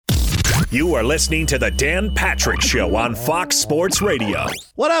You are listening to The Dan Patrick Show on Fox Sports Radio.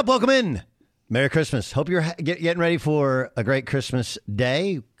 What up? Welcome in. Merry Christmas. Hope you're getting ready for a great Christmas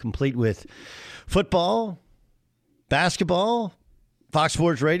day, complete with football, basketball, Fox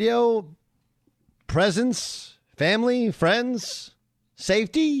Sports Radio, presents, family, friends,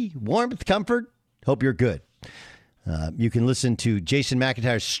 safety, warmth, comfort. Hope you're good. You can listen to Jason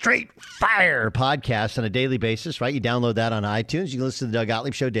McIntyre's Straight Fire podcast on a daily basis, right? You download that on iTunes. You can listen to the Doug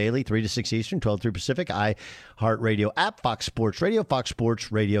Gottlieb Show daily, 3 to 6 Eastern, 12 3 Pacific, iHeartRadio app, Fox Sports Radio,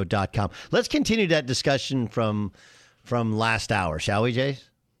 foxsportsradio.com. Let's continue that discussion from last hour, shall we, Jace?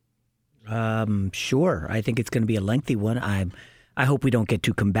 Sure. I think it's going to be a lengthy one. I hope we don't get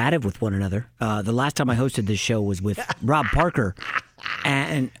too combative with one another. The last time I hosted this show was with Rob Parker,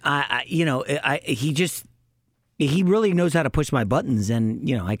 and he really knows how to push my buttons, and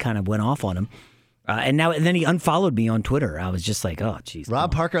I kind of went off on him. And then he unfollowed me on Twitter. I was just like, oh, geez.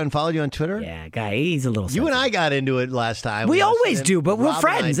 Rob Parker unfollowed you on Twitter? Yeah, guy, he's a little sensitive. You and I got into it last time. We always do, but we're Rob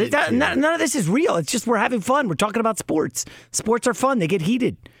friends. None of this is real. It's just we're having fun. We're talking about sports. Sports are fun. They get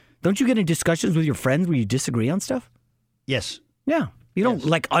heated. Don't you get in discussions with your friends where you disagree on stuff? Yes. Yeah. You don't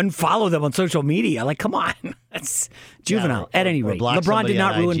unfollow them on social media. Like, come on. That's juvenile. At any rate, LeBron did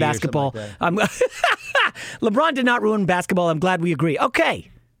not ruin basketball. LeBron did not ruin basketball. I'm glad we agree.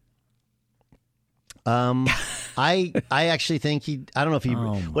 Okay. I actually think I don't know if he.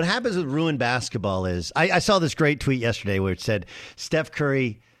 What happens with ruined basketball is I saw this great tweet yesterday where it said Steph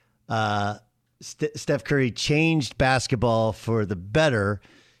Curry changed basketball for the better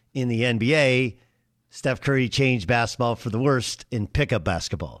in the NBA. Steph Curry changed basketball for the worst in pickup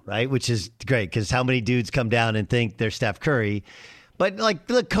basketball, right? Which is great because how many dudes come down and think they're Steph Curry? But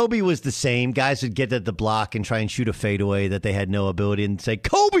look, Kobe was the same. Guys would get at the block and try and shoot a fadeaway that they had no ability and say,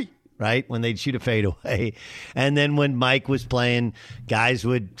 Kobe, right? When they'd shoot a fadeaway. And then when Mike was playing, guys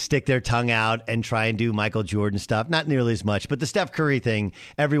would stick their tongue out and try and do Michael Jordan stuff. Not nearly as much. But the Steph Curry thing,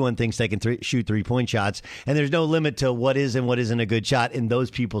 everyone thinks they can shoot three-point shots. And there's no limit to what is and what isn't a good shot in those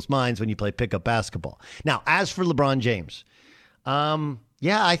people's minds when you play pickup basketball. Now, as for LeBron James,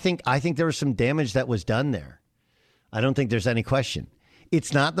 I think there was some damage that was done there. I don't think there's any question.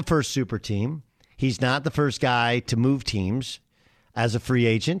 It's not the first super team. He's not the first guy to move teams as a free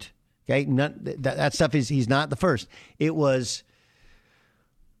agent. Okay, that stuff he's not the first. It was,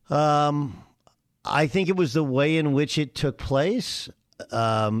 I think it was the way in which it took place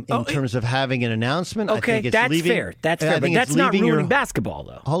in terms of having an announcement. Okay, I think that's fair. That's fair, but that's not ruining basketball,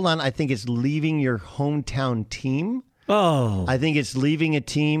 though. Hold on. I think it's leaving your hometown team. Oh. I think it's leaving a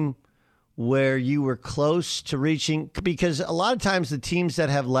team where you were close to reaching, because a lot of times the teams that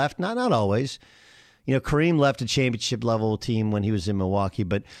have left, not always, Kareem left a championship level team when he was in Milwaukee,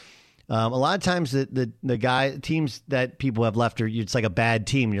 but a lot of times the teams that people have left it's like a bad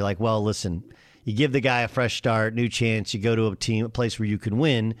team. And you're like, well, listen, you give the guy a fresh start, new chance. You go to a place where you can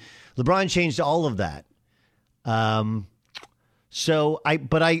win. LeBron changed all of that. I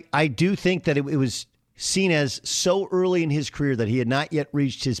do think that it was seen as so early in his career that he had not yet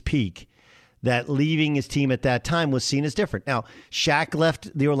reached his peak, that leaving his team at that time was seen as different. Now, Shaq left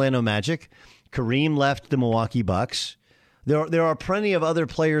the Orlando Magic. Kareem left the Milwaukee Bucks. There are plenty of other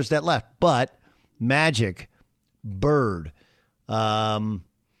players that left, but Magic, Bird, Dr.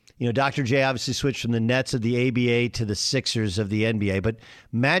 J obviously switched from the Nets of the ABA to the Sixers of the NBA, but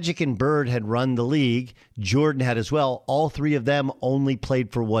Magic and Bird had run the league. Jordan had as well. All three of them only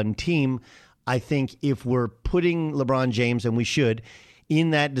played for one team. I think if we're putting LeBron James, and we should,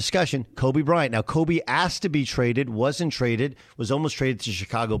 in that discussion, Kobe Bryant. Now, Kobe asked to be traded, wasn't traded, was almost traded to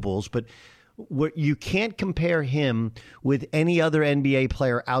Chicago Bulls, but you can't compare him with any other NBA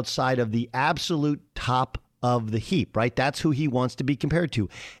player outside of the absolute top of the heap, right? That's who he wants to be compared to.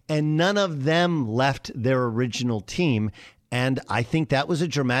 And none of them left their original team. And I think that was a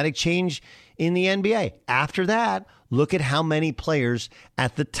dramatic change in the NBA. After that, look at how many players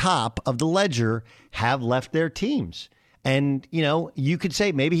at the top of the ledger have left their teams. And, you could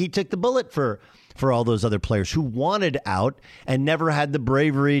say maybe he took the bullet for all those other players who wanted out and never had the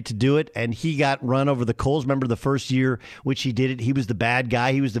bravery to do it. And he got run over the coals. Remember the first year which he did it, he was the bad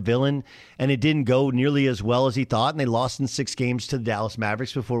guy. He was the villain. And it didn't go nearly as well as he thought. And they lost in 6 games to the Dallas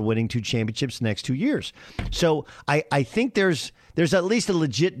Mavericks before winning 2 championships the next 2 years. So I think there's at least a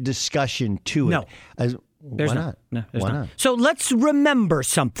legit discussion to it. No. Why not? No, why not? So let's remember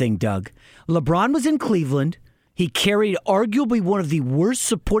something, Doug. LeBron was in Cleveland. He carried arguably one of the worst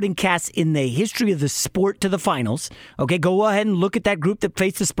supporting casts in the history of the sport to the finals. Okay, go ahead and look at that group that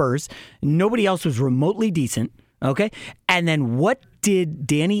faced the Spurs. Nobody else was remotely decent. Okay? And then what did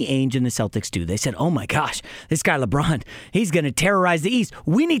Danny Ainge and the Celtics do? They said, oh my gosh, this guy LeBron, he's going to terrorize the East.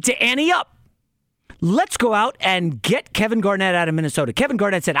 We need to ante up. Let's go out and get Kevin Garnett out of Minnesota. Kevin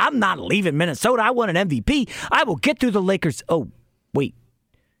Garnett said, I'm not leaving Minnesota. I want an MVP. I will get through the Lakers. Oh, wait.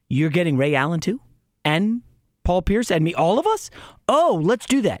 You're getting Ray Allen too? And Paul Pierce and me, all of us? Oh, let's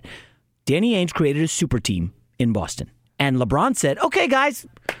do that. Danny Ainge created a super team in Boston. And LeBron said, okay, guys.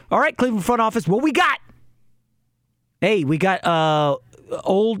 All right, Cleveland front office, what we got? Hey, we got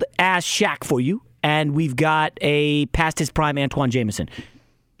old-ass Shaq for you, and we've got a past-his-prime Antoine Jameson.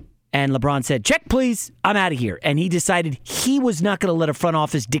 And LeBron said, check, please. I'm out of here. And he decided he was not going to let a front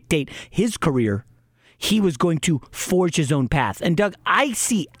office dictate his career. He was going to forge his own path. And, Doug, I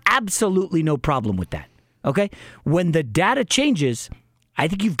see absolutely no problem with that, okay? When the data changes, I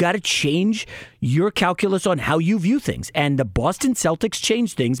think you've got to change your calculus on how you view things. And the Boston Celtics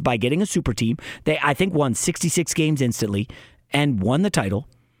changed things by getting a super team. They, I think, won 66 games instantly and won the title.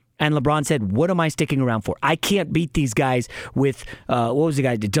 And LeBron said, what am I sticking around for? I can't beat these guys with, what was the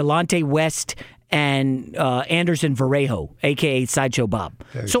guy? Delonte West and Anderson Varejao, a.k.a. Sideshow Bob.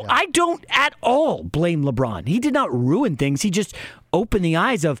 So I don't at all blame LeBron. He did not ruin things. He just opened the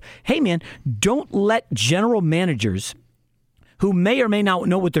eyes of, hey, man, don't let general managers who may or may not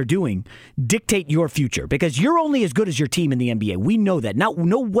know what they're doing dictate your future, because you're only as good as your team in the NBA. We know that. No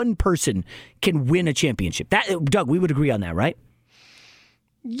one person can win a championship. That, Doug, we would agree on that, right?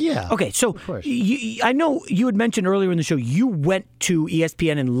 Yeah. Okay, so I know you had mentioned earlier in the show you went to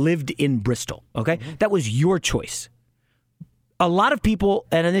ESPN and lived in Bristol, okay? Mm-hmm. That was your choice. A lot of people,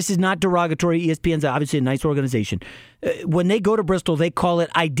 and this is not derogatory, ESPN's obviously a nice organization. When they go to Bristol, they call it,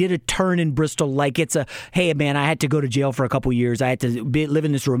 I did a turn in Bristol, like it's a, hey, man, I had to go to jail for a couple years. I had to live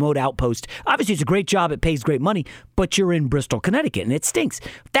in this remote outpost. Obviously, it's a great job. It pays great money, but you're in Bristol, Connecticut, and it stinks.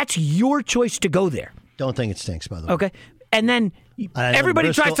 That's your choice to go there. Don't think it stinks, by the way. Okay. And then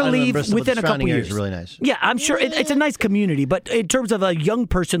everybody tries to leave within a couple years. Is really nice. Yeah, I'm sure it's a nice community, but in terms of a young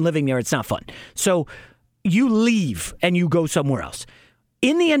person living there, it's not fun. So you leave and you go somewhere else.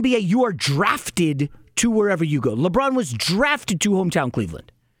 In the NBA, you are drafted to wherever you go. LeBron was drafted to hometown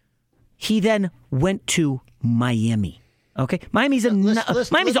Cleveland. He then went to Miami. Okay, Miami's an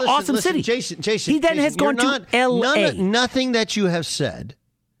awesome city. Jason, he then has gone to L.A. Nothing that you have said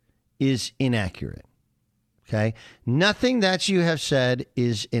is inaccurate. Okay, nothing that you have said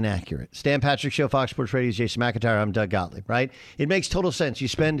is inaccurate. Stan Patrick Show, Fox Sports Radio's Jason McIntyre. I'm Doug Gottlieb. Right? It makes total sense. You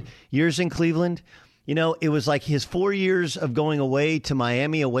spend years in Cleveland. You know, it was like his 4 years of going away to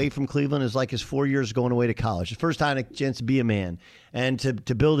Miami, away from Cleveland, is like his 4 years going away to college. His first time a chance to be a man and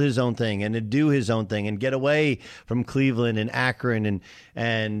to build his own thing and to do his own thing and get away from Cleveland and Akron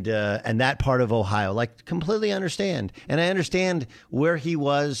and that part of Ohio. Like, completely understand. And I understand where he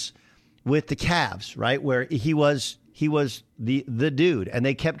was with the Cavs, right? Where he was the dude, and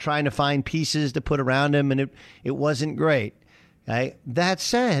they kept trying to find pieces to put around him, and it wasn't great. Okay? That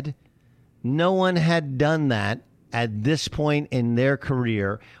said, no one had done that at this point in their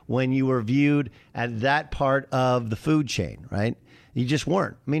career when you were viewed at that part of the food chain, right? You just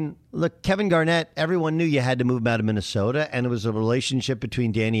weren't. I mean, look, Kevin Garnett, everyone knew you had to move him out of Minnesota, and it was a relationship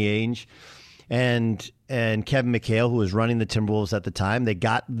between Danny Ainge and Kevin McHale, who was running the Timberwolves at the time. They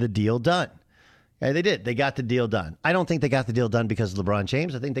got the deal done. Okay, they did. They got the deal done. I don't think they got the deal done because of LeBron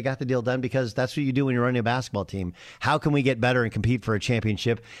James. I think they got the deal done because that's what you do when you're running a basketball team. How can we get better and compete for a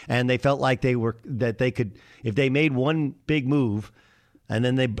championship? And they felt like they could, if they made one big move and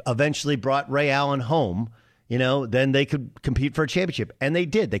then they eventually brought Ray Allen home, you know, then they could compete for a championship. And they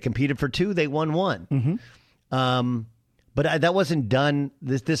did. They competed for 2. They won 1. Mm-hmm. But that wasn't done.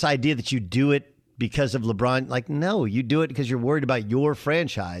 This idea that you do it because of LeBron, like, no, you do it because you're worried about your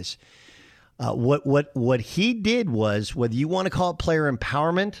franchise. What he did was, whether you want to call it player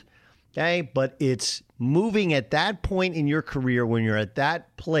empowerment, okay, but it's moving at that point in your career when you're at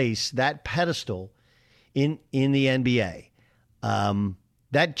that place, that pedestal in the NBA.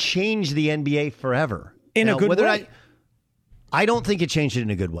 That changed the NBA forever. In a good way? I don't think it changed it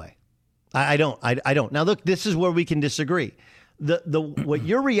in a good way. I don't. Now, look, this is where we can disagree. What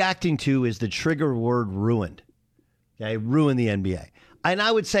you're reacting to is the trigger word ruined. Okay, ruin the NBA. And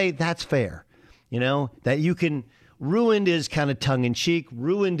I would say that's fair. You know, that you can, ruined is kind of tongue in cheek.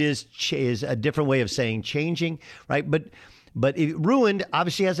 Ruined is a different way of saying changing, right? But ruined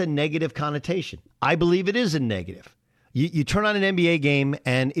obviously has a negative connotation. I believe it is a negative. You turn on an NBA game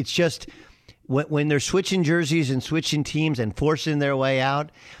and it's just, when they're switching jerseys and switching teams and forcing their way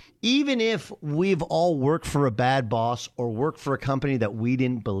out, even if we've all worked for a bad boss or worked for a company that we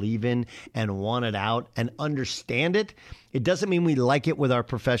didn't believe in and wanted out and understand it, it doesn't mean we like it with our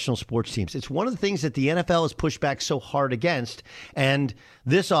professional sports teams. It's one of the things that the NFL has pushed back so hard against. And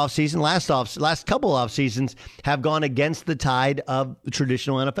this offseason, last couple off seasons have gone against the tide of the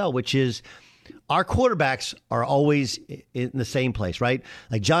traditional NFL, which is our quarterbacks are always in the same place, right?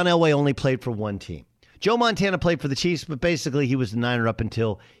 Like John Elway only played for one team. Joe Montana played for the Chiefs, but basically he was the Niner up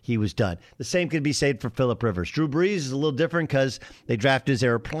until he was done. The same could be said for Phillip Rivers. Drew Brees is a little different because they drafted his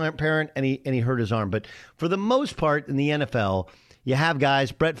heir apparent and he hurt his arm. But for the most part in the NFL, you have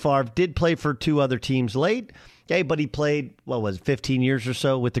guys. Brett Favre did play for 2 other teams late, okay, but he played 15 years or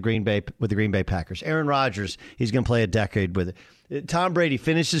so with the Green Bay Packers. Aaron Rodgers, he's going to play a decade with it. Tom Brady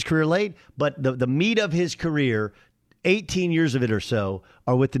finished his career late, but the meat of his career, 18 years of it or so,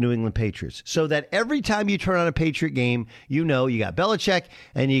 are with the New England Patriots. So that every time you turn on a Patriot game, you know you got Belichick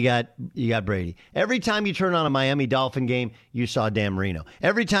and you got Brady. Every time you turn on a Miami Dolphin game, you saw Dan Marino.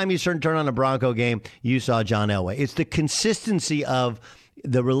 Every time you turn on a Bronco game, you saw John Elway. It's the consistency of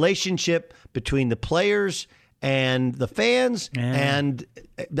the relationship between the players and the fans, and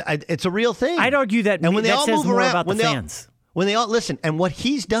it's a real thing. I'd argue that, and when they all says move more around, about the fans. When they all listen, and what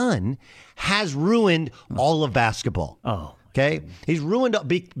he's done has ruined all of basketball. Oh, okay. He's ruined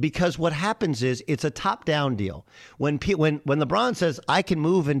because what happens is it's a top-down deal. When LeBron says I can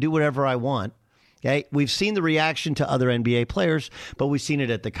move and do whatever I want, okay, we've seen the reaction to other NBA players, but we've seen it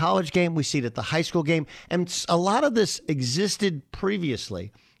at the college game, we see it at the high school game, and a lot of this existed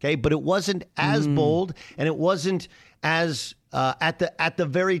previously. Okay, but it wasn't as bold, and it wasn't as at the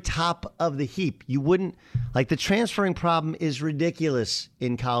very top of the heap. You wouldn't like the transferring problem is ridiculous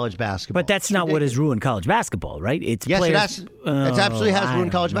in college basketball. But that's not what has ruined college basketball, right? It's players. It absolutely has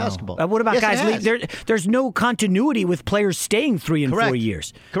ruined college basketball. What about guys? There's no continuity with players staying 3 and 4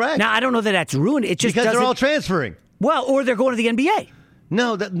 years. Correct. Now I don't know that that's ruined. It just because they're all transferring. Well, or they're going to the NBA.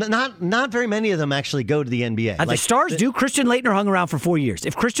 No, not very many of them actually go to the NBA. The stars do. Christian Laettner hung around for 4 years.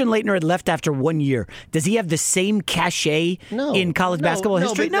 If Christian Laettner had left after 1 year, does he have the same cachet in college basketball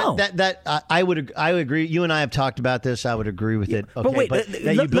history? No. I would agree. You and I have talked about this. I would agree with it. Okay, but wait,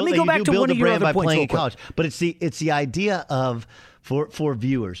 let me go back to one of your other points real quick. College. But it's the idea of for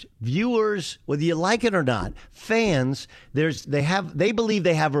viewers, whether you like it or not, fans. They believe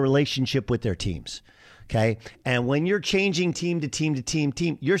they have a relationship with their teams. Okay, and when you're changing team to team to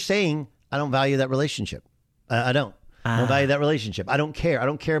team, you're saying, I don't value that relationship. I don't value that relationship. I don't care. I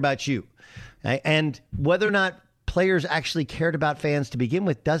don't care about you. Okay? And whether or not players actually cared about fans to begin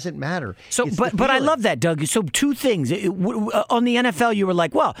with doesn't matter. So, but I love that, Doug. So 2 things. On the NFL, you were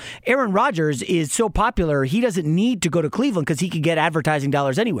like, well, Aaron Rodgers is so popular, he doesn't need to go to Cleveland because he could get advertising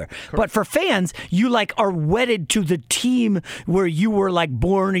dollars anywhere. Correct. But for fans, you are wedded to the team where you were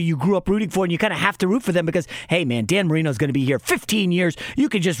born or you grew up rooting for, and you kind of have to root for them because, hey, man, Dan Marino's going to be here 15 years. You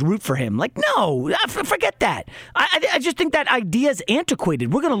could just root for him. No, forget that. I just think that idea is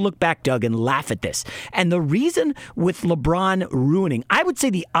antiquated. We're going to look back, Doug, and laugh at this. And the reason with LeBron ruining, I would say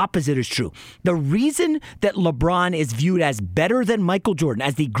the opposite is true. The reason that LeBron is viewed as better than Michael Jordan,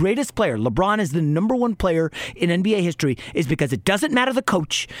 as the greatest player, LeBron is the number 1 player in NBA history, is because it doesn't matter the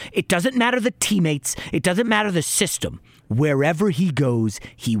coach, it doesn't matter the teammates, it doesn't matter the system. Wherever he goes,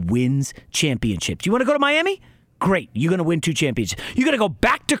 he wins championships. You want to go to Miami? Great. You're going to win 2 championships. You're going to go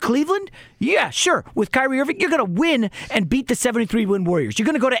back to Cleveland? Yeah, sure. With Kyrie Irving, you're going to win and beat the 73-win Warriors. You're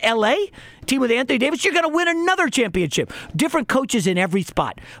going to go to L.A., team with Anthony Davis, you're going to win another championship. Different coaches in every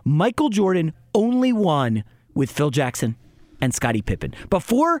spot. Michael Jordan only won with Phil Jackson and Scottie Pippen.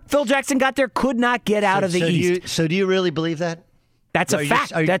 Before Phil Jackson got there, could not get out of the East. So do you really believe that? That's a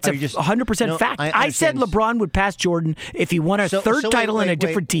fact. That's a 100% fact. I said LeBron would pass Jordan if he won a third title in a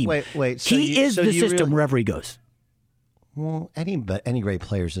different team. Wait. He is the system wherever he goes. Well, any great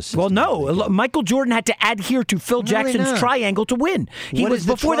player is a system. Well, no. Michael Jordan had to adhere to Phil Jackson's triangle to win.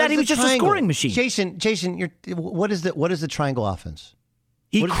 Before that, he was just a scoring machine. Jason, what is the triangle offense?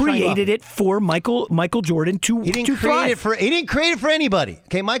 He created it for Michael Jordan to thrive. He didn't create it for anybody.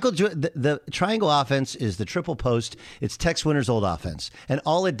 Okay, the triangle offense is the triple post. It's Tex Winter's old offense. And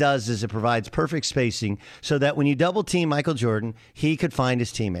all it does is it provides perfect spacing so that when you double team Michael Jordan, he could find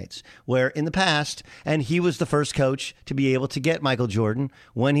his teammates. Where in the past, and he was the first coach to be able to get Michael Jordan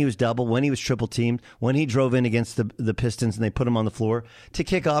when he was double, when he was triple teamed, when he drove in against the Pistons and they put him on the floor to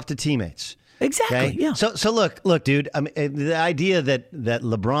kick off to teammates. Exactly. Okay? Yeah. So look, dude. I mean, the idea that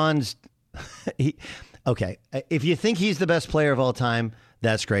LeBron's, if you think he's the best player of all time,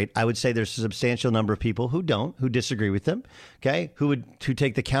 that's great. I would say there's a substantial number of people who disagree with him. Okay, who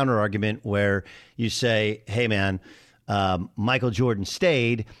take the counter argument where you say, hey, man, Michael Jordan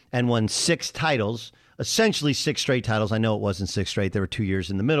stayed and won 6 titles, essentially 6 straight titles. I know it wasn't 6 straight. There were 2 years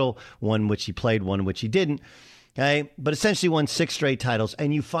in the middle, one which he played, one which he didn't. Okay, but essentially won 6 straight titles,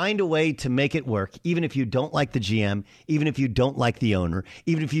 and you find a way to make it work, even if you don't like the GM, even if you don't like the owner,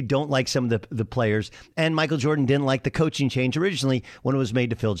 even if you don't like some of the players. And Michael Jordan didn't like the coaching change originally when it was made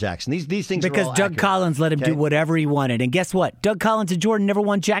to Phil Jackson. These things because are all Doug accurate. Collins let him do whatever he wanted, and guess what? Doug Collins and Jordan never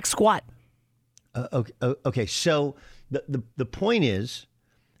won jack squat. Okay. So the point is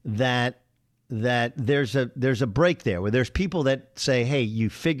that there's a break there where there's people that say, hey, you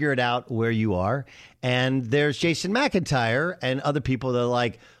figure it out where you are. And there's Jason McIntyre and other people that are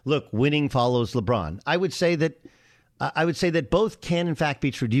like, look, winning follows LeBron. I would say that both can in fact be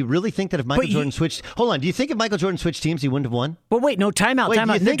true. Do you really think that if Michael Jordan switched, hold on, do you think if Michael Jordan switched teams, he wouldn't have won? Well, wait, no, time out.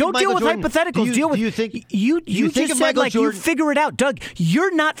 Don't deal with hypotheticals. You just said like you figure it out. Doug,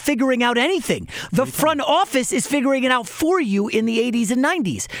 you're not figuring out anything. The front office is figuring it out for you in the 80s and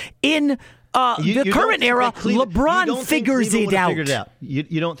 90s. In the current era, LeBron figures it out.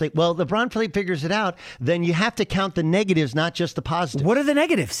 You don't think, well, LeBron figures it out, then you have to count the negatives, not just the positives. What are the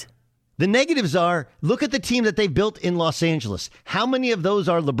negatives? The negatives are, look at the team that they've built in Los Angeles. How many of those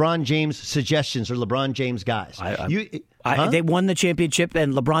are LeBron James suggestions or LeBron James guys? They won the championship,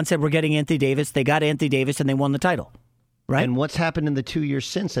 and LeBron said, we're getting Anthony Davis. They got Anthony Davis, and they won the title. Right. And what's happened in the 2 years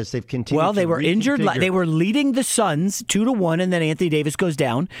since as they've continued? Well, they were injured. They were leading the Suns 2-1, and then Anthony Davis goes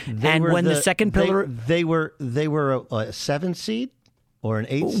down. The second pillar, they were a 7 seed or an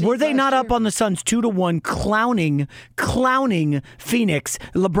 8 seed. Were they not up on the Suns 2-1, clowning Phoenix?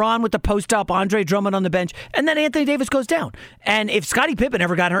 LeBron with the post up, Andre Drummond on the bench, and then Anthony Davis goes down. And if Scottie Pippen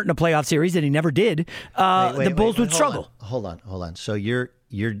ever got hurt in a playoff series, and he never did, the Bulls would struggle. Hold on. So you're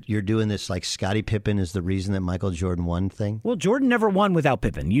doing this like Scottie Pippen is the reason that Michael Jordan won thing? Well, Jordan never won without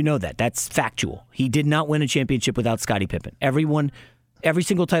Pippen. You know that. That's factual. He did not win a championship without Scottie Pippen. Every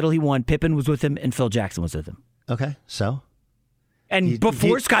single title he won, Pippen was with him and Phil Jackson was with him. Okay, so? And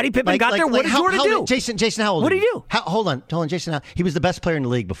before Scottie Pippen got there, what did Jordan do? Jason, how old? What did he do? Hold on, Jason. He was the best player in the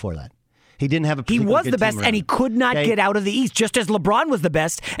league before that. He didn't have a. He was the best, and he could not get out of the East, just as LeBron was the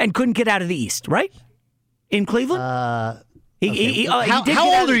best and couldn't get out of the East, right? In Cleveland. How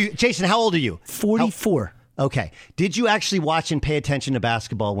old are you, Jason? How old are you? 44. Okay. Did you actually watch and pay attention to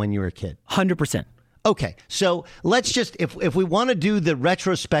basketball when you were a kid? 100%. Okay, so let's just, if we want to do the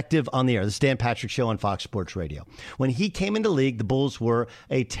retrospective on the air, this is Dan Patrick Show on Fox Sports Radio. When he came into league, the Bulls were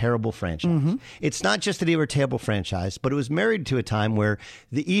a terrible franchise. Mm-hmm. It's not just that they were a terrible franchise, but it was married to a time where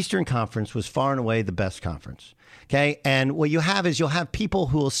the Eastern Conference was far and away the best conference. Okay, and what you'll have people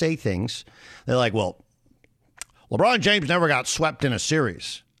who will say things, they're like, well, LeBron James never got swept in a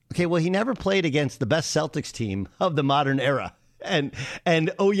series. Okay, well, he never played against the best Celtics team of the modern era. And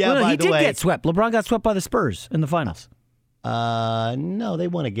oh yeah, by the way, he did get swept. LeBron got swept by the Spurs in the finals. No, they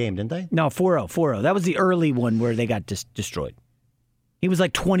won a game, didn't they? No, 4-0. That was the early one where they got destroyed. He was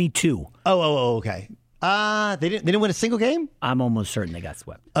like 22. Oh, okay. They didn't win a single game? I'm almost certain they got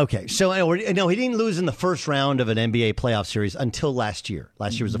swept. Okay, so no, he didn't lose in the first round of an NBA playoff series until last year.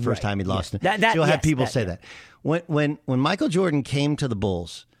 Last year was the first time he lost. You'll have people say that. When Michael Jordan came to the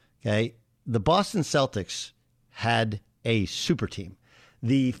Bulls, okay, the Boston Celtics had a super team.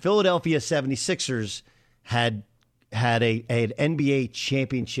 The Philadelphia 76ers had an NBA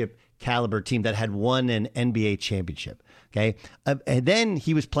championship caliber team that had won an NBA championship. Okay. And then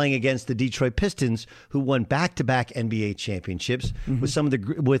he was playing against the Detroit Pistons, who won back-to-back NBA championships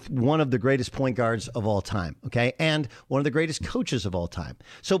with one of the greatest point guards of all time. Okay. And one of the greatest coaches of all time.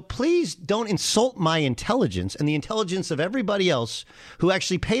 So please don't insult my intelligence and the intelligence of everybody else who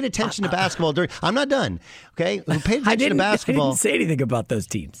actually paid attention to basketball I'm not done. Okay. Who paid attention to basketball. I didn't say anything about those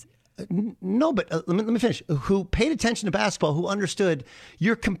teams. No, but let me finish. Who paid attention to basketball, who understood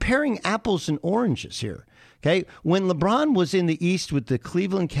you're comparing apples and oranges here. Okay, when LeBron was in the East with the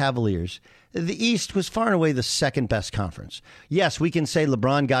Cleveland Cavaliers, the East was far and away the second best conference. Yes, we can say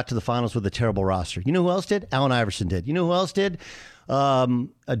LeBron got to the finals with a terrible roster. You know who else did? Allen Iverson did. You know who else did?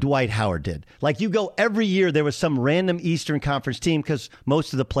 Dwight Howard did. Like you go every year, there was some random Eastern Conference team because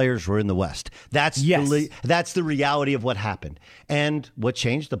most of the players were in the West. That's the reality of what happened. And what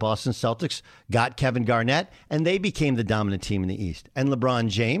changed? The Boston Celtics got Kevin Garnett, and they became the dominant team in the East. And LeBron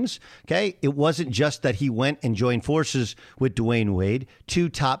James, okay, it wasn't just that he went and joined forces with Dwayne Wade, 2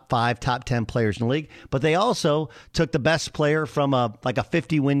 top 5, top 10 players in the league, but they also took the best player from a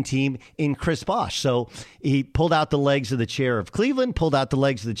 50-win team in Chris Bosh. So he pulled out the legs of the chair of Cleveland, pulled out the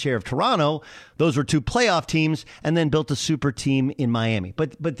legs of the chair of Toronto. Those were 2 playoff teams, and then built a super team in Miami.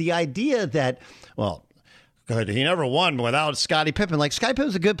 But the idea that, well, he never won without Scottie Pippen. Like, Scottie Pippen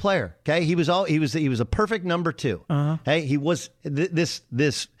was a good player. Okay, he was a perfect number two. Hey, he was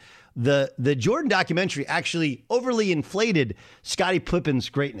the Jordan documentary actually overly inflated Scottie Pippen's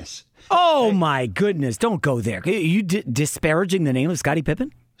greatness. Oh my goodness! Don't go there. Are you disparaging the name of Scottie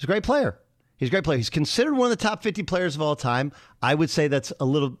Pippen? He's a great player. He's a great player. He's considered one of the top 50 players of all time. I would say that's a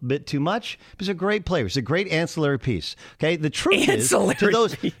little bit too much. He's a great player. He's a great ancillary piece. Okay, the truth is, to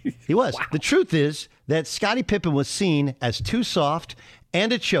those, he was. Wow. The truth is that Scottie Pippen was seen as too soft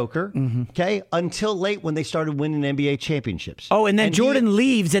and a choker, okay, until late when they started winning NBA championships. Oh, and then Jordan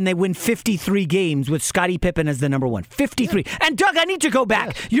leaves and they win 53 games with Scottie Pippen as the number one. 53. Yeah. And Doug, I need to go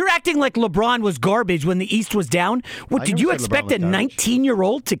back. Yes. You're acting like LeBron was garbage when the East was down. What, did you expect a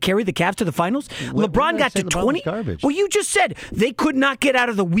 19-year-old to carry the Cavs to the finals? LeBron got to 20. Well, you just said they could not get out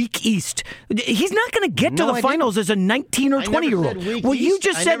of the weak East. He's not going to get to the finals as a 19 or 20-year-old. Well, you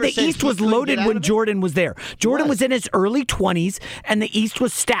just said the East was loaded when Jordan was there. Jordan was in his early 20s, and the East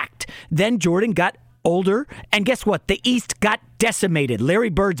was stacked. Then Jordan got older, and guess what? The East got decimated. Larry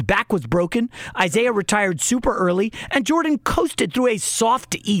Bird's back was broken. Isaiah retired super early, and Jordan coasted through a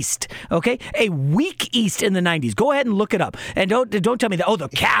soft East. Okay, a weak East in the 90s. Go ahead and look it up, and don't tell me that. Oh, the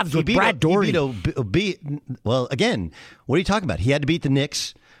Cavs with Brad Daugherty. Well, again, what are you talking about? He had to beat the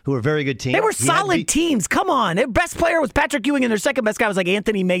Knicks, who were a very good team. They were solid teams. Come on. Their best player was Patrick Ewing, and their second best guy was like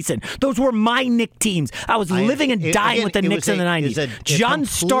Anthony Mason. Those were my Knick teams. I was living and dying with the Knicks in the 90s. John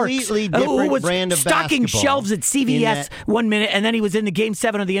Starks, who was stocking shelves at CVS 1 minute, and then he was in the Game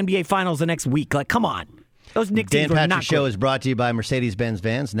 7 of the NBA Finals the next week. Like, come on. Those Knicks teams were not good. Dan Patrick Show is brought to you by Mercedes-Benz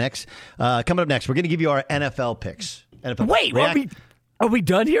Vans. Coming up next, we're going to give you our NFL picks. Wait, are we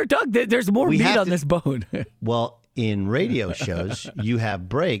done here, Doug? There's more meat on this bone. Well, in radio shows, you have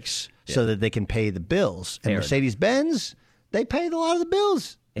breaks so that they can pay the bills. And Mercedes-Benz, they pay a lot of the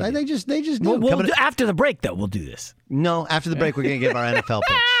bills. They just do. After the break, though, we'll do this. No, after the break, we're going to give our NFL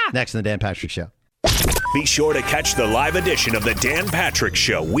picks. Next on the Dan Patrick Show. Be sure to catch the live edition of the Dan Patrick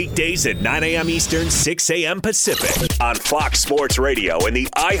Show weekdays at 9 a.m. Eastern, 6 a.m. Pacific on Fox Sports Radio and the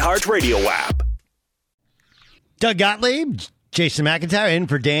iHeartRadio app. Doug Gottlieb, Jason McIntyre in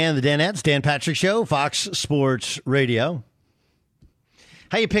for Dan, the Danettes, Dan Patrick Show, Fox Sports Radio.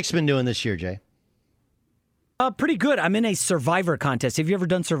 How your picks been doing this year, Jay? Pretty good. I'm in a Survivor contest. Have you ever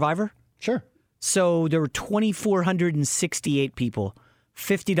done Survivor? Sure. So there were 2,468 people,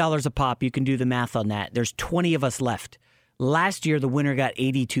 $50 a pop. You can do the math on that. There's 20 of us left. Last year, the winner got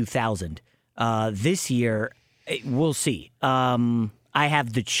 $82,000. This year, we'll see. I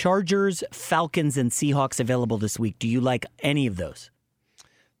have the Chargers, Falcons, and Seahawks available this week. Do you like any of those?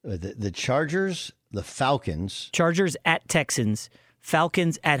 The Chargers, the Falcons. Chargers at Texans,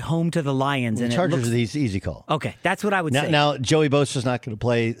 Falcons at home to the Lions. The Chargers are the easy call. Okay, that's what I would say. Now, Joey Bosa's not going to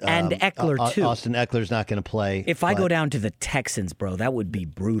play. And Eckler, too. Austin Eckler's not going to play. If I go down to the Texans, bro, that would be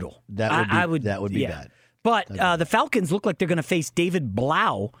brutal. That would be bad. But the Falcons look like they're going to face David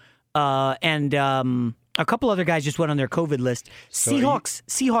Blau and a couple other guys just went on their COVID list.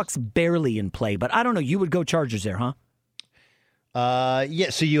 Seahawks barely in play, but I don't know. You would go Chargers there, huh?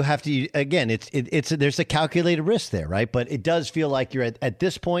 Yeah. So you have to again. It's there's a calculated risk there, right? But it does feel like you're at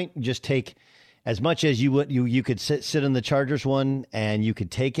this point. Just take as much as you would. You could sit on the Chargers one, and you could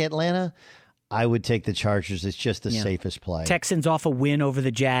take Atlanta. I would take the Chargers. It's just the safest play. Texans off a win over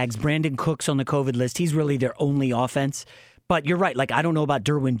the Jags. Brandon Cooks on the COVID list. He's really their only offense. But you're right. Like, I don't know about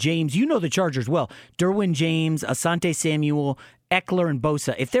Derwin James. You know the Chargers well. Derwin James, Asante Samuel, Eckler, and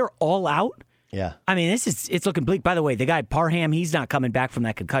Bosa. If they're all out, I mean, it's looking bleak. By the way, the guy Parham, he's not coming back from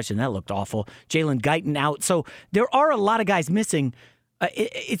that concussion. That looked awful. Jalen Guyton out. So there are a lot of guys missing.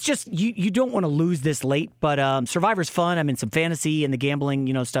 It's just you don't want to lose this late. But Survivor's fun. I mean, some fantasy and the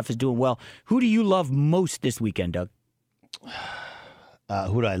gambling stuff is doing well. Who do you love most this weekend, Doug?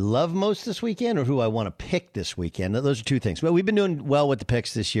 Who do I love most this weekend, or who I want to pick this weekend? Those are two things. Well, we've been doing well with the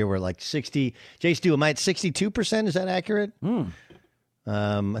picks this year. We're like 60. Jay Stu, am I at 62%? Is that accurate?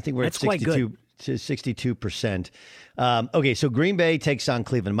 I think we're at 62 to 62%. Okay, so Green Bay takes on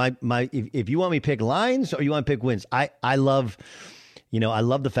Cleveland. If you want me to pick lines or you want to pick wins, I love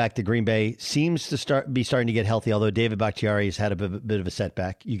the fact that Green Bay seems to starting to get healthy. Although David Bakhtiari has had a bit of a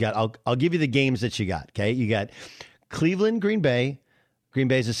setback. I'll give you the games that you got. Okay, you got Cleveland, Green Bay. Green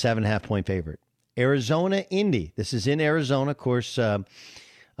Bay is a 7.5 point favorite. Arizona, Indy. This is in Arizona. Of course,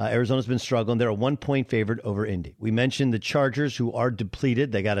 Arizona's been struggling. They're a 1 point favorite over Indy. We mentioned the Chargers, who are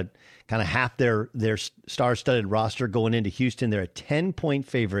depleted. They got a kind of half their star-studded roster going into Houston. They're a 10 point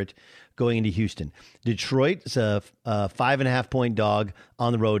favorite going into Houston. Detroit is a 5.5 point dog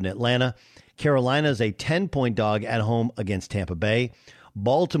on the road in Atlanta. Carolina is a 10 point dog at home against Tampa Bay.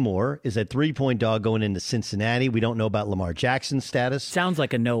 Baltimore is a 3-point dog going into Cincinnati. We don't know about Lamar Jackson's status. Sounds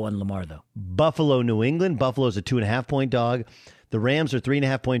like a no on Lamar, though. Buffalo, New England. Buffalo's a 2.5-point dog. The Rams are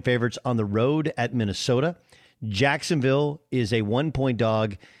 3.5-point favorites on the road at Minnesota. Jacksonville is a 1-point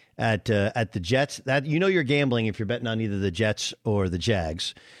dog at the Jets. That you're gambling if you're betting on either the Jets or the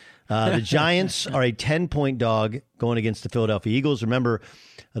Jags. The Giants are a 10-point dog going against the Philadelphia Eagles. Remember,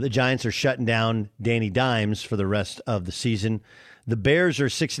 the Giants are shutting down Danny Dimes for the rest of the season. The Bears are a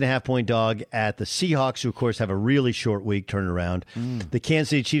 6.5-point dog at the Seahawks, who, of course, have a really short week turnaround. The Kansas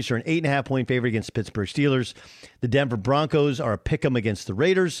City Chiefs are an 8.5-point favorite against the Pittsburgh Steelers. The Denver Broncos are a pick-em against the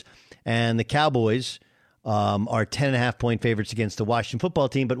Raiders. And the Cowboys are 10.5-point favorites against the Washington football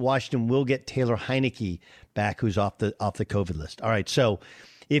team. But Washington will get Taylor Heineke back, who's off the COVID list. All right, so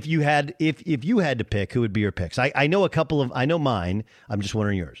if you had to pick, who would be your picks? I know I know mine. I'm just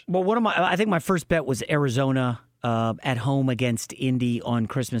wondering yours. Well, I think my first bet was Arizona at home against Indy on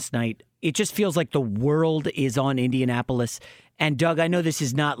Christmas night. It just feels like the world is on Indianapolis. And Doug, I know this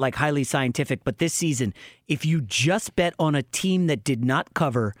is not like highly scientific, but this season, if you just bet on a team that did not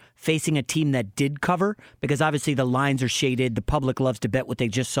cover facing a team that did cover, because obviously the lines are shaded, the public loves to bet what they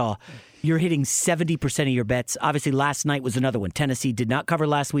just saw, you're hitting 70% of your bets. Obviously, last night was another one. Tennessee did not cover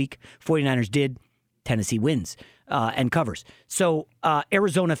last week. 49ers did. Tennessee wins and covers. So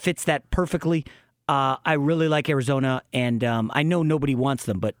Arizona fits that perfectly. I really like Arizona, and I know nobody wants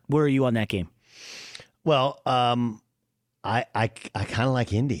them, but where are you on that game? Well, I kind of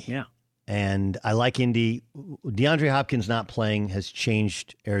like Indy. Yeah. And I like Indy. DeAndre Hopkins not playing has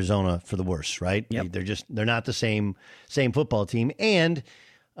changed Arizona for the worse, right? Yep. They're not the same football team. And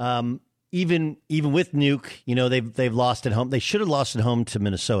even with Nuke, they've lost at home. They should have lost at home to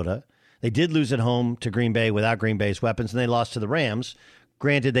Minnesota. They did lose at home to Green Bay without Green Bay's weapons, and they lost to the Rams.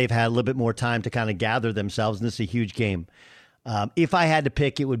 Granted, they've had a little bit more time to kind of gather themselves, and this is a huge game. If I had to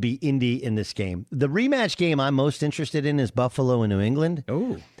pick, it would be Indy in this game. The rematch game I'm most interested in is Buffalo and New England.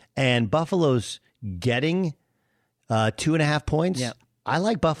 Oh. And Buffalo's getting 2.5 points. Yeah. I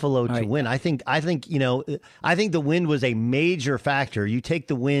like Buffalo to win. I think the wind was a major factor. You take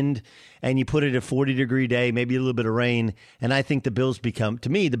the wind and you put it a 40-degree day, maybe a little bit of rain, and I think the Bills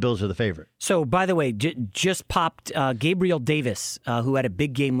the Bills are the favorite. So, by the way, just popped Gabriel Davis, who had a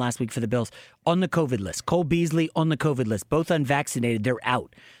big game last week for the Bills, on the COVID list. Cole Beasley on the COVID list. Both unvaccinated. They're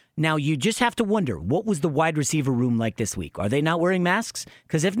out. Now, you just have to wonder, what was the wide receiver room like this week? Are they not wearing masks?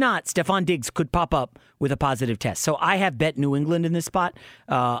 Because if not, Stephon Diggs could pop up with a positive test. So I have bet New England in this spot.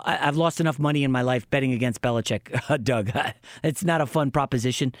 I've lost enough money in my life betting against Belichick, Doug. It's not a fun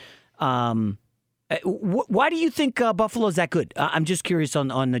proposition. Why do you think Buffalo's that good? I'm just curious on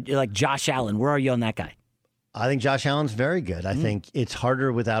like Josh Allen. Where are you on that guy? I think Josh Allen's very good. I think it's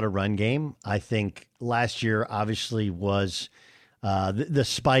harder without a run game. I think last year obviously was... the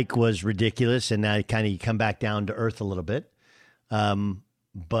spike was ridiculous, and now you come back down to earth a little bit.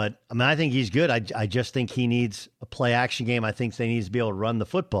 But I think he's good. I just think he needs a play action game. I think they need to be able to run the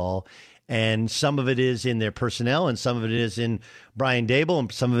football, and some of it is in their personnel, and some of it is in Brian Dable,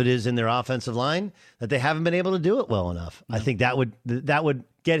 and some of it is in their offensive line that they haven't been able to do it well enough. I think that would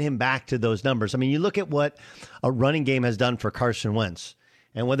get him back to those numbers. I mean, you look at what a running game has done for Carson Wentz,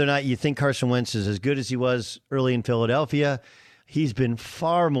 and whether or not you think Carson Wentz is as good as he was early in Philadelphia. He's been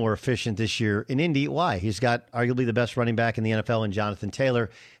far more efficient this year in Indy. Why? He's got arguably the best running back in the NFL in Jonathan Taylor,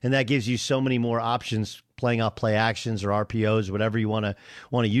 and that gives you so many more options playing off play actions or RPOs, whatever you want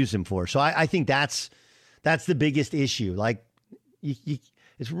to use him for. So I think that's the biggest issue. Like,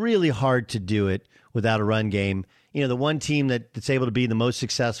 it's really hard to do it without a run game. The one team that's able to be the most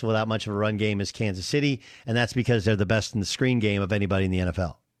successful without much of a run game is Kansas City, and that's because they're the best in the screen game of anybody in the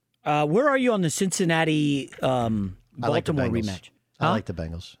NFL. Where are you on the Cincinnati Baltimore rematch? I like the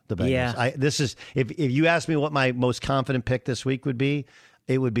Bengals. The Bengals. Yeah. This is if you ask me what my most confident pick this week would be,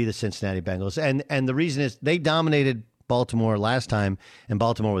 it would be the Cincinnati Bengals. And the reason is they dominated Baltimore last time, and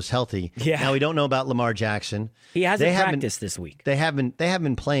Baltimore was healthy. Yeah. Now we don't know about Lamar Jackson. He hasn't practiced this week. They haven't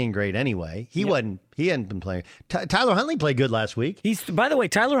been playing great anywy. He hadn't been playing. Tyler Huntley played good last week. By the way,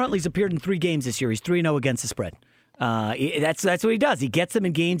 Tyler Huntley's appeared in 3 games this year. He's 3-0 against the spread. That's what he does. He gets them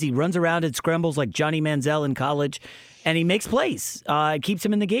in games. He runs around and scrambles like Johnny Manziel in college, and he makes plays. Keeps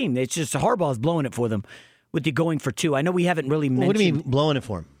him in the game. It's just Harbaugh's blowing it for them with the going for 2. I know we haven't really mentioned. What do you mean blowing it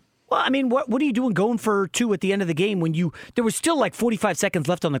for him? Well, I mean, what are you doing going for 2 at the end of the game when there was still like 45 seconds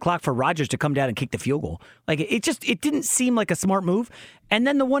left on the clock for Rodgers to come down and kick the field goal? Like it didn't seem like a smart move. And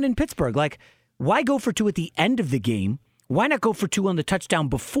then the one in Pittsburgh, like why go for 2 at the end of the game? Why not go for 2 on the touchdown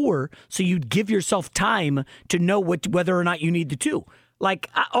before so you'd give yourself time to know whether or not you need the 2? Like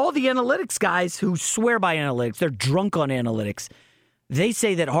all the analytics guys who swear by analytics, they're drunk on analytics. They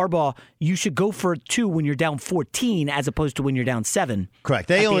say that Harbaugh, you should go for 2 when you're down 14 as opposed to when you're down 7. Correct.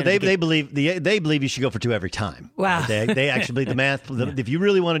 They believe you should go for 2 every time. Wow. They actually believe the math. If you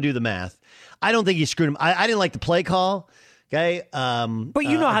really want to do the math, I don't think you screwed him. I didn't like the play call. Okay. But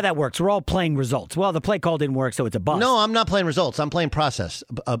you know how that works. We're all playing results. Well, the play call didn't work, so it's a bust. No, I'm not playing results. I'm playing process.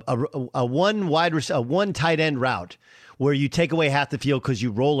 A one tight end route where you take away half the field because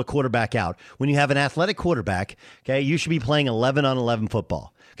you roll a quarterback out. When you have an athletic quarterback, okay, you should be playing 11-on-11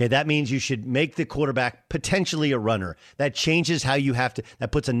 football. Okay, that means you should make the quarterback potentially a runner. That changes how you have to.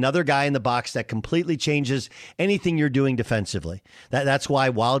 That puts another guy in the box. That completely changes anything you're doing defensively. That's why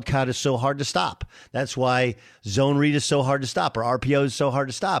wildcat is so hard to stop. That's why zone read is so hard to stop, or RPO is so hard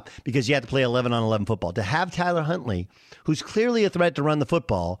to stop, because you have to play 11-on-11 football. To have Tyler Huntley, who's clearly a threat to run the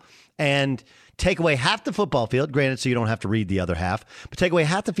football, and take away half the football field, granted, so you don't have to read the other half, but take away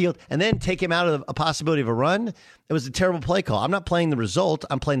half the field and then take him out of a possibility of a run, it was a terrible play call. I'm not playing the result.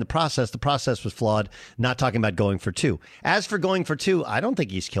 I'm playing the process. The process was flawed, not talking about going for 2. As for going for 2, I don't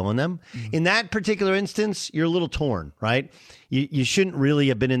think he's killing them. Mm-hmm. In that particular instance, you're a little torn, right? You shouldn't really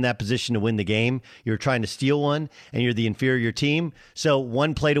have been in that position to win the game. You're trying to steal one, and you're the inferior team. So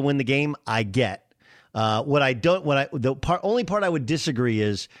 1 play to win the game, I get. Only part I would disagree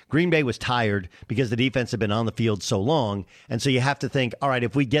is Green Bay was tired because the defense had been on the field so long. And so you have to think, all right,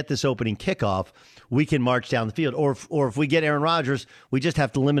 if we get this opening kickoff, we can march down the field. Or if we get Aaron Rodgers, we just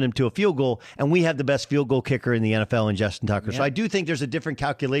have to limit him to a field goal. And we have the best field goal kicker in the NFL in Justin Tucker. Yep. So I do think there's a different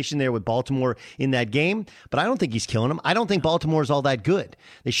calculation there with Baltimore in that game, but I don't think he's killing them. I don't think Baltimore is all that good.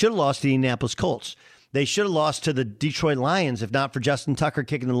 They should have lost to the Indianapolis Colts. They should have lost to the Detroit Lions if not for Justin Tucker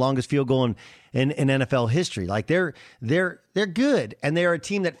kicking the longest field goal in NFL history. Like they're good, and they're a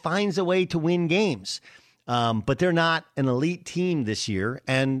team that finds a way to win games, but they're not an elite team this year.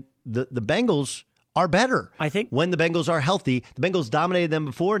 And the Bengals are better. I think when the Bengals are healthy, the Bengals dominated them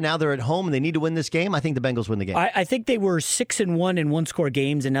before. Now they're at home and they need to win this game. I think the Bengals win the game. I think they were 6-1 in 1-score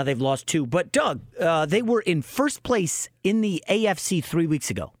games, and now they've lost 2. But Doug, they were in first place in the AFC 3 weeks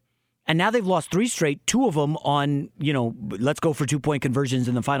ago. And now they've lost 3 straight, 2 of them on, let's go for 2-point conversions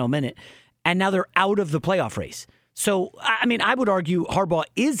in the final minute. And now they're out of the playoff race. So, I mean, I would argue Harbaugh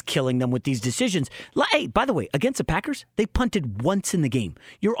is killing them with these decisions. Hey, by the way, against the Packers, they punted once in the game.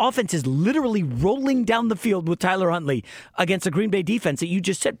 Your offense is literally rolling down the field with Tyler Huntley against a Green Bay defense that you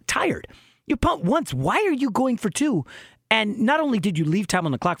just said tired. You punt once. Why are you going for 2? And not only did you leave time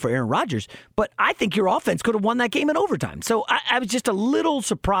on the clock for Aaron Rodgers, but I think your offense could have won that game in overtime. So I was just a little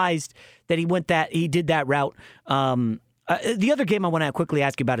surprised that he did that route. The other game I want to quickly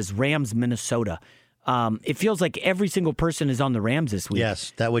ask you about is Rams-Minnesota. It feels like every single person is on the Rams this week.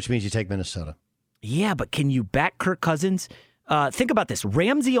 Yes, which means you take Minnesota. Yeah, but can you back Kirk Cousins? Think about this.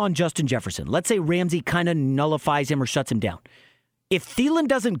 Ramsey on Justin Jefferson. Let's say Ramsey kind of nullifies him or shuts him down. If Thielen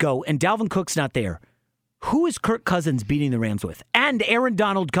doesn't go and Dalvin Cook's not there, who is Kirk Cousins beating the Rams with? And Aaron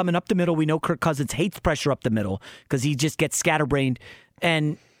Donald coming up the middle. We know Kirk Cousins hates pressure up the middle because he just gets scatterbrained.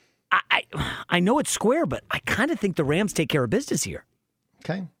 And I know it's square, but I kind of think the Rams take care of business here.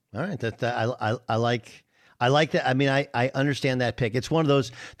 Okay. All right. I like that. I mean, I understand that pick. It's one of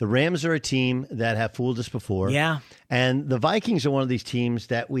those, the Rams are a team that have fooled us before. Yeah. And the Vikings are one of these teams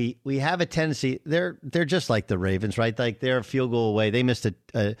that we have a tendency, they're just like the Ravens, right? Like they're a field goal away. They missed a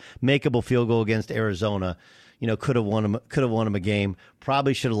makeable field goal against Arizona. Could have won them a game.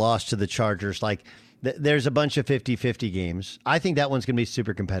 Probably should have lost to the Chargers. Like there's a bunch of 50-50 games. I think that one's going to be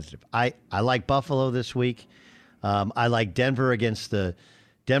super competitive. I like Buffalo this week. I like Denver against the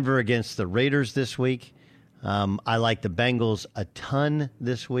Raiders this week. I like the Bengals a ton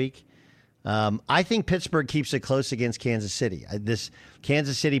this week. I think Pittsburgh keeps it close against Kansas City. This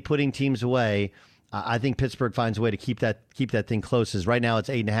Kansas City putting teams away, I think Pittsburgh finds a way to keep that thing close. As right now it's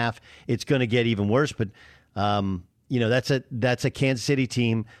 8.5. It's going to get even worse, but that's a Kansas City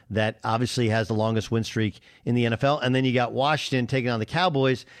team that obviously has the longest win streak in the NFL. And then you got Washington taking on the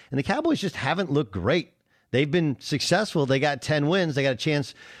Cowboys, and the Cowboys just haven't looked great. They've been successful. They got 10 wins. They got a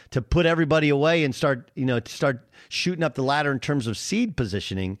chance to put everybody away and start shooting up the ladder in terms of seed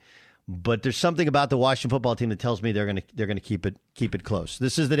positioning. But there's something about the Washington football team that tells me they're going to keep it close.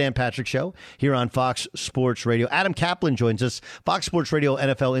 This is the Dan Patrick Show here on Fox Sports Radio. Adam Caplan joins us, Fox Sports Radio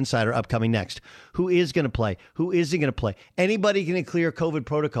NFL Insider, upcoming next. Who is going to play? Who isn't going to play? Anybody going to clear COVID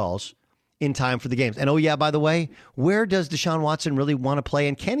protocols in time for the games? And oh yeah, by the way, where does Deshaun Watson really want to play,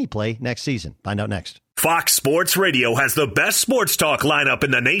 and can he play next season? Find out next. Fox Sports Radio has the best sports talk lineup in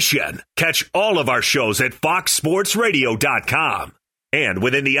the nation. Catch all of our shows at foxsportsradio.com. And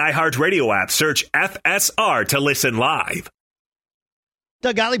within the iHeartRadio app, search FSR to listen live.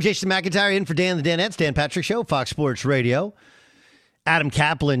 Doug Gottlieb, Jason McIntyre in for Dan the Danettes, Dan Patrick Show, Fox Sports Radio. Adam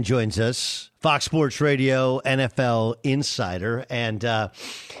Caplan joins us, Fox Sports Radio NFL insider, and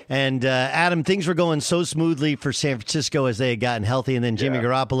Adam, things were going so smoothly for San Francisco as they had gotten healthy, and then Jimmy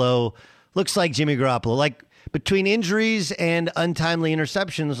Garoppolo looks like Jimmy Garoppolo. Like between injuries and untimely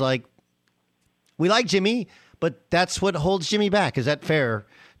interceptions, like we like Jimmy, but that's what holds Jimmy back. Is that fair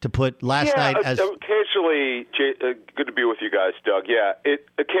to put last night as? Occasionally, good to be with you guys, Doug. Yeah,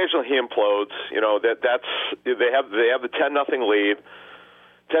 occasionally he implodes. You know that's they have the 10-0 lead.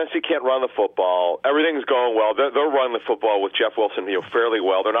 Tennessee can't run the football. Everything's going well. They're running the football with Jeff Wilson, fairly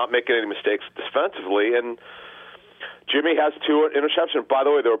well. They're not making any mistakes defensively, and Jimmy has 2 interceptions. By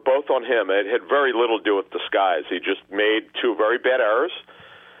the way, they were both on him. It had very little to do with the skies. He just made 2 very bad errors,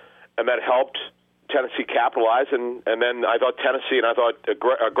 and that helped Tennessee capitalize. And then I thought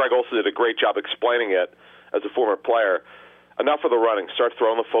Greg Olsen did a great job explaining it as a former player. Enough of the running. Start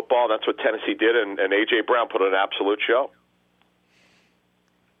throwing the football, and that's what Tennessee did, and A.J. Brown put on an absolute show.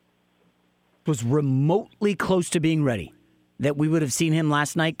 Was remotely close to being ready that we would have seen him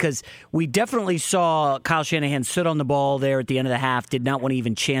last night, because we definitely saw Kyle Shanahan sit on the ball there at the end of the half, did not want to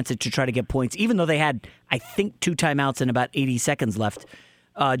even chance it to try to get points, even though they had, I think, 2 timeouts and about 80 seconds left.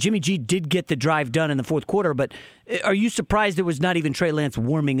 Jimmy G did get the drive done in the fourth quarter, but are you surprised there was not even Trey Lance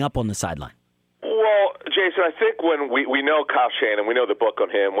warming up on the sideline? Well, Jason, I think when we know Kyle Shanahan, we know the book on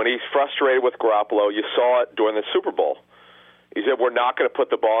him, when he's frustrated with Garoppolo, you saw it during the Super Bowl. He said, we're not going to put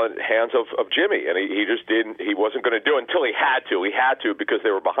the ball in the hands of Jimmy. And he just didn't. He wasn't going to do it until he had to. He had to because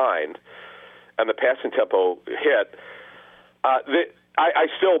they were behind. And the passing tempo hit. I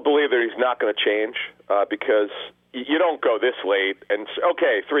still believe that he's not going to change because you don't go this late. And,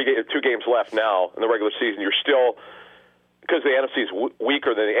 okay, 2 games left now in the regular season. You're still, because the NFC is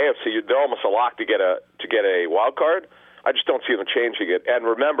weaker than the AFC, they're almost a lock to get a wild card. I just don't see them changing it. And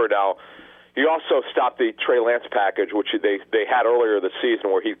remember now, he also stopped the Trey Lance package, which they had earlier this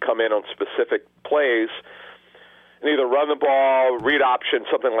season, where he'd come in on specific plays and either run the ball, read option,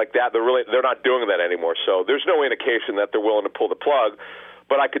 something like that. They're not doing that anymore. So there's no indication that they're willing to pull the plug.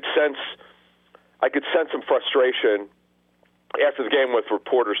 But I could sense some frustration after the game with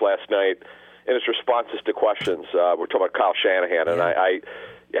reporters last night in his responses to questions. We're talking about Kyle Shanahan, and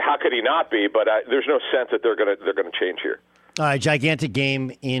how could he not be? But there's no sense that they're going to change here. All right, gigantic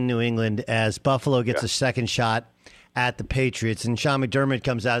game in New England as Buffalo gets a second shot at the Patriots. And Sean McDermott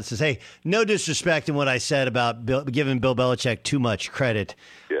comes out and says, hey, no disrespect in what I said about giving Bill Belichick too much credit.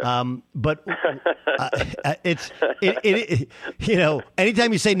 Yeah. But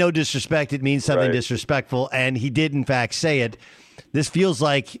anytime you say no disrespect, it means something disrespectful. And he did, in fact, say it. This feels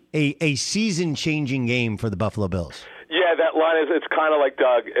like a season-changing game for the Buffalo Bills. Yeah, that line it's kind of like,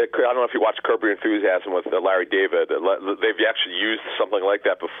 Doug, I don't know if you watched Curb Your Enthusiasm with Larry David. They've actually used something like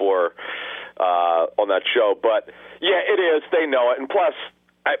that before on that show. But, yeah, it is. They know it. And plus,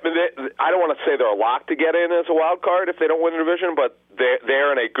 I don't want to say they're a lock to get in as a wild card if they don't win the division, but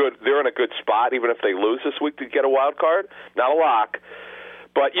they're in a good spot even if they lose this week to get a wild card. Not a lock.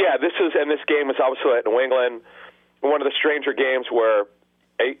 But, yeah, this game is obviously at New England. One of the stranger games where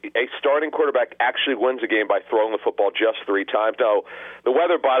a starting quarterback actually wins a game by throwing the football just 3 times. Now, the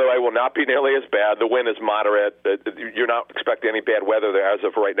weather, by the way, will not be nearly as bad. The wind is moderate. You're not expecting any bad weather there as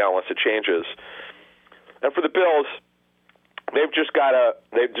of right now unless it changes. And for the Bills, they've just got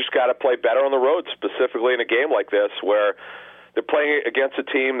to play better on the road, specifically in a game like this where they're playing against a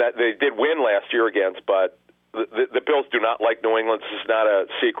team that they did win last year against, but the Bills do not like New England. This is not a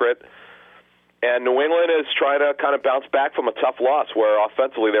secret. And New England is trying to kind of bounce back from a tough loss where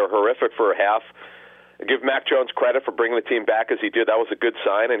offensively they were horrific for a half. I give Mac Jones credit for bringing the team back as he did. That was a good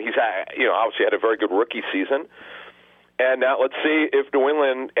sign. And he's obviously had a very good rookie season. And now let's see if New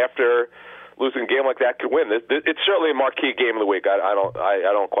England, after losing a game like that, could win. It's certainly a marquee game of the week. I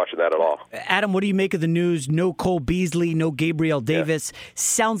don't question that at all. Adam, what do you make of the news? No Cole Beasley, no Gabriel Davis. Yeah.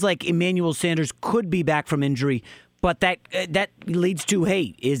 Sounds like Emmanuel Sanders could be back from injury. But that leads to,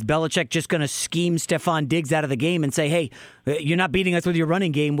 hey, is Belichick just going to scheme Stephon Diggs out of the game and say, hey, you're not beating us with your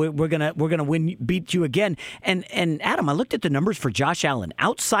running game. We're gonna beat you again. And Adam, I looked at the numbers for Josh Allen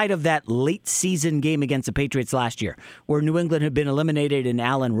outside of that late season game against the Patriots last year, where New England had been eliminated and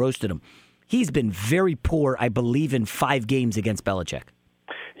Allen roasted him. He's been very poor, I believe, in 5 games against Belichick.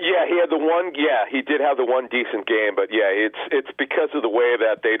 Yeah, he had the one. Yeah, he did have the one decent game, but yeah, it's because of the way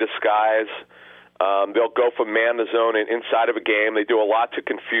that they disguise. They'll go from man to zone and inside of a game. They do a lot to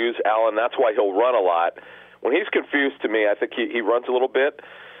confuse Allen. That's why he'll run a lot. When he's confused, to me, I think he runs a little bit.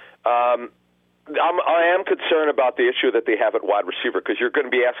 I am concerned about the issue that they have at wide receiver because you're going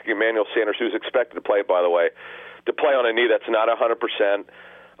to be asking Emmanuel Sanders, who's expected to play, by the way, to play on a knee that's not 100%.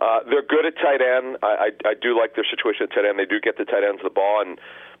 They're good at tight end. I do like their situation at tight end. They do get the tight ends the ball,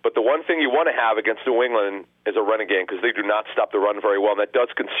 but the one thing you want to have against New England is a running game because they do not stop the run very well, and that does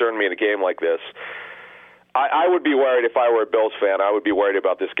concern me in a game like this. I would be worried if I were a Bills fan. I would be worried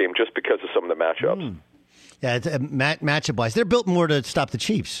about this game just because of some of the matchups. Yeah, matchup-wise, they're built more to stop the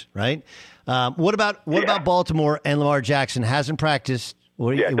Chiefs, right? What about Baltimore and Lamar Jackson? Hasn't practiced.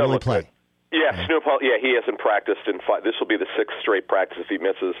 Will he play? Yeah, Snoop. Yeah, he hasn't practiced in five. This will be the sixth straight practice if he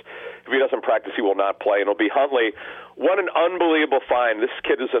misses. If he doesn't practice, he will not play. And it'll be Huntley. What an unbelievable find! This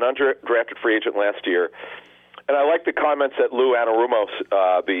kid is an undrafted free agent last year. And I like the comments that Lou Anarumo,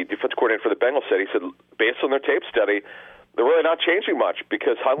 the defense coordinator for the Bengals, said. He said, based on their tape study, they're really not changing much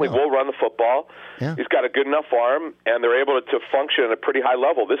because Huntley will run the football. Yeah. He's got a good enough arm, and they're able to function at a pretty high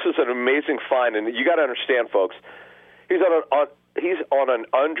level. This is an amazing find, and you got to understand, folks, he's on an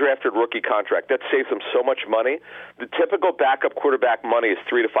undrafted rookie contract. That saves him so much money. The typical backup quarterback money is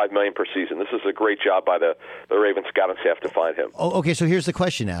 $3 to $5 million per season. This is a great job by the Ravens scouting staff to find him. Oh, okay, so here's the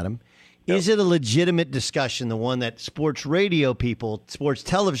question, Adam. Is it a legitimate discussion, the one that sports radio people, sports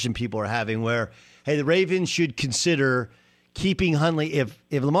television people are having, where, hey, the Ravens should consider keeping Huntley if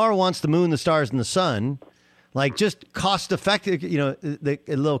Lamar wants the moon, the stars, and the sun, like just cost effective, what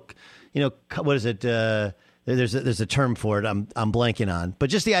is it? There's a term for it. I'm blanking on,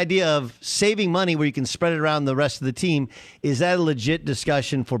 but just the idea of saving money where you can spread it around the rest of the team. Is that a legit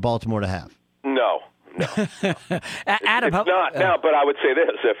discussion for Baltimore to have? No. Adam, it's not now, but I would say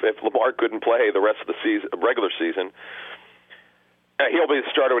this: if Lamar couldn't play the rest of the regular season, he'll be the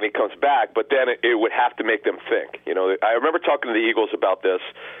starter when he comes back. But then it would have to make them think. I remember talking to the Eagles about this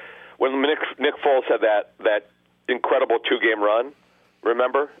when Nick Foles had that incredible 2-game run.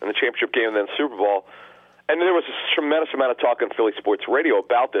 Remember, in the championship game and then Super Bowl. And there was a tremendous amount of talk on Philly sports radio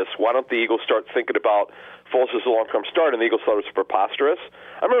about this. Why don't the Eagles start thinking about Foles as a long-term start? And the Eagles thought it was preposterous.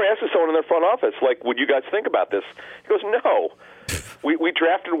 I remember asking someone in their front office, would you guys think about this? He goes, no. We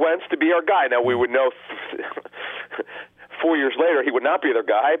drafted Wentz to be our guy. Now, we would know 4 years later he would not be their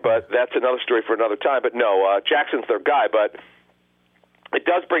guy, but that's another story for another time. But no, Jackson's their guy. But it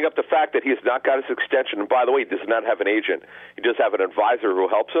does bring up the fact that he has not got his extension. And by the way, he does not have an agent. He does have an advisor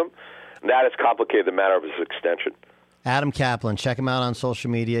who helps him. That has complicated the matter of his extension. Adam Caplan, check him out on social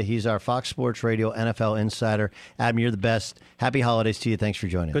media. He's our Fox Sports Radio NFL insider. Adam, you're the best. Happy holidays to you. Thanks for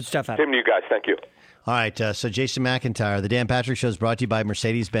joining us. Good stuff, Adam. Same to you guys. Thank you. All right, so Jason McIntyre, the Dan Patrick Show is brought to you by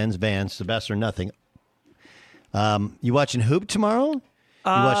Mercedes-Benz Vans, the best or nothing. You watching Hoop tomorrow?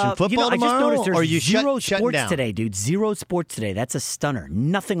 You watching football tomorrow? I just noticed there's or you zero sports down? today, dude. Zero sports today. That's a stunner.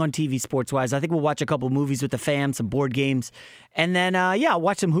 Nothing on TV sports-wise. I think we'll watch a couple movies with the fam, some board games. And then,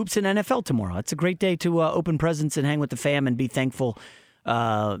 watch some hoops in NFL tomorrow. It's a great day to open presents and hang with the fam and be thankful,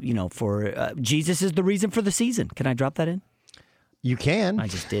 for Jesus is the reason for the season. Can I drop that in? You can. I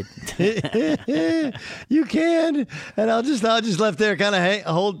just did. You can. And I'll just left there kind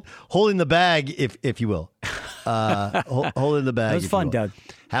of holding the bag, if you will. Holding the bag. It was fun, Doug.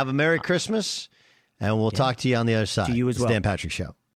 Have a Merry Christmas, and we'll talk to you on the other side. To you as well. It's Dan Patrick Show.